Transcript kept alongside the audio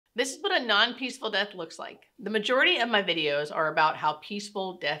This is what a non-peaceful death looks like. The majority of my videos are about how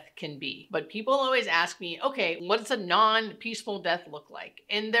peaceful death can be, but people always ask me, okay, what does a non-peaceful death look like?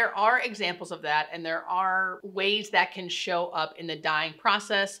 And there are examples of that, and there are ways that can show up in the dying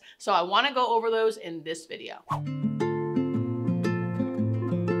process. So I want to go over those in this video.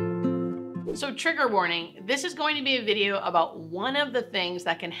 So trigger warning, this is going to be a video about one of the things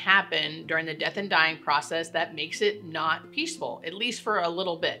that can happen during the death and dying process that makes it not peaceful, at least for a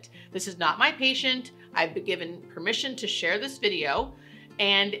little bit. This is not my patient. I've been given permission to share this video,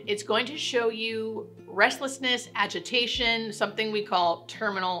 and it's going to show you restlessness, agitation, something we call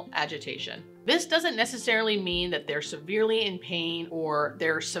terminal agitation. This doesn't necessarily mean that they're severely in pain or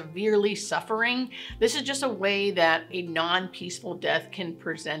they're severely suffering. This is just a way that a non-peaceful death can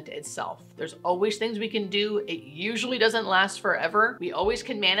present itself. There's always things we can do. It usually doesn't last forever. We always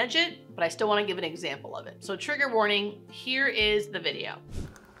can manage it, but I still want to give an example of it. So trigger warning, here is the video.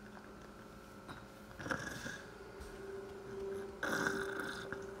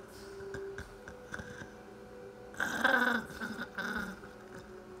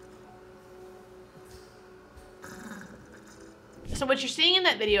 So what you're seeing in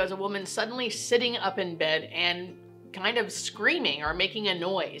that video is a woman suddenly sitting up in bed and kind of screaming or making a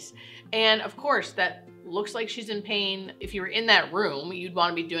noise. And of course, that looks like she's in pain. If you were in that room, you'd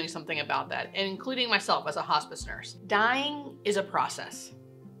want to be doing something about that, and including myself as a hospice nurse. Dying is a process.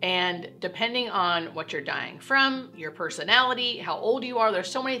 And depending on what you're dying from, your personality, how old you are,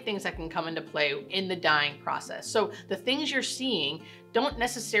 there's so many things that can come into play in the dying process. So the things you're seeing don't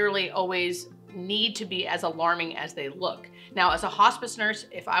necessarily always need to be as alarming as they look. Now, as a hospice nurse,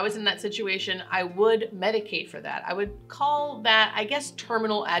 if I was in that situation, I would medicate for that. I would call that, I guess,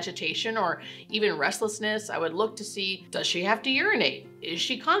 terminal agitation or even restlessness. I would look to see, does she have to urinate? Is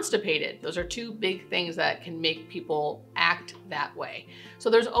she constipated? Those are two big things that can make people act that way. So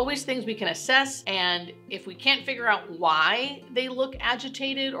there's always things we can assess, and if we can't figure out why they look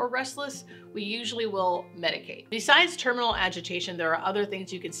agitated or restless, we usually will medicate. Besides terminal agitation, there are other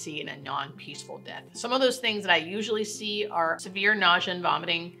things you can see in a non-peaceful death. Some of those things that I usually see are severe nausea and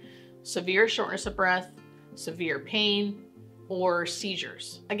vomiting, severe shortness of breath, severe pain, or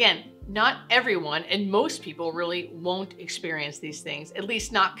seizures. Again, not everyone and most people really won't experience these things, at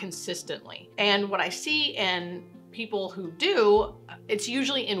least not consistently. And what I see in people who do, it's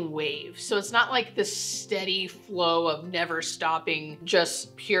usually in waves. So it's not like this steady flow of never stopping,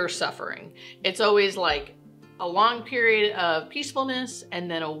 just pure suffering. It's always like a long period of peacefulness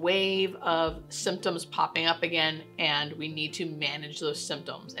and then a wave of symptoms popping up again, and we need to manage those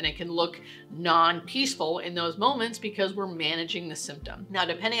symptoms. And it can look non-peaceful in those moments because we're managing the symptom. Now,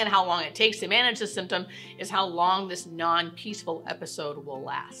 depending on how long it takes to manage the symptom is how long this non-peaceful episode will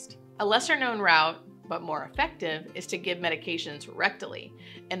last. A lesser known route, but more effective, is to give medications rectally.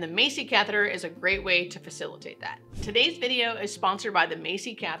 And the Macy Catheter is a great way to facilitate that. Today's video is sponsored by the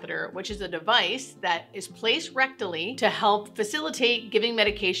Macy Catheter, which is a device that is placed rectally to help facilitate giving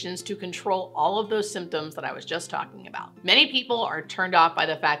medications to control all of those symptoms that I was just talking about. Many people are turned off by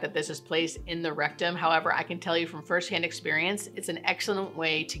the fact that this is placed in the rectum. However, I can tell you from firsthand experience, it's an excellent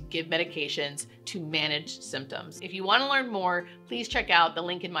way to give medications to manage symptoms. If you want to learn more, please check out the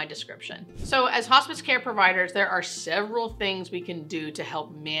link in my description. So as hospice care providers, there are several things we can do to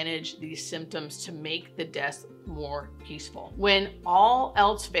help manage these symptoms to make the death more peaceful. When all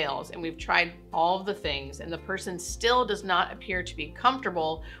else fails and we've tried all of the things and the person still does not appear to be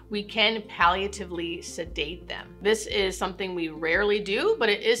comfortable, we can palliatively sedate them. This is something we rarely do, but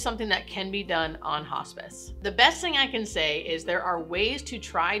it is something that can be done on hospice. The best thing I can say is there are ways to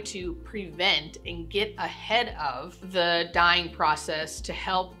try to prevent and get ahead of the dying process to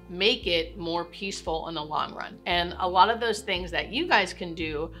help make it more peaceful in the long run. And a lot of those things that you guys can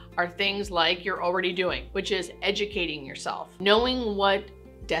do are things like you're already doing, which is educating yourself, knowing what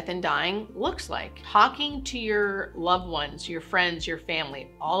death and dying looks like, talking to your loved ones, your friends, your family,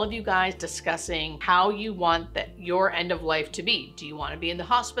 all of you guys discussing how you want your end of life to be. Do you want to be in the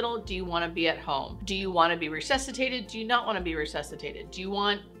hospital? Do you want to be at home? Do you want to be resuscitated? Do you not want to be resuscitated? Do you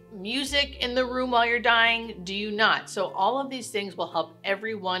want music in the room while you're dying? Do you not? So all of these things will help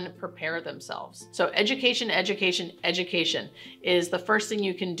everyone prepare themselves. So education, education, education is the first thing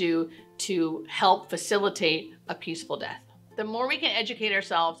you can do to help facilitate a peaceful death. The more we can educate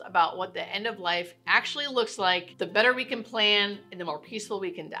ourselves about what the end of life actually looks like, the better we can plan and the more peaceful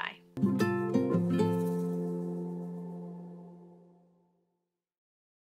we can die.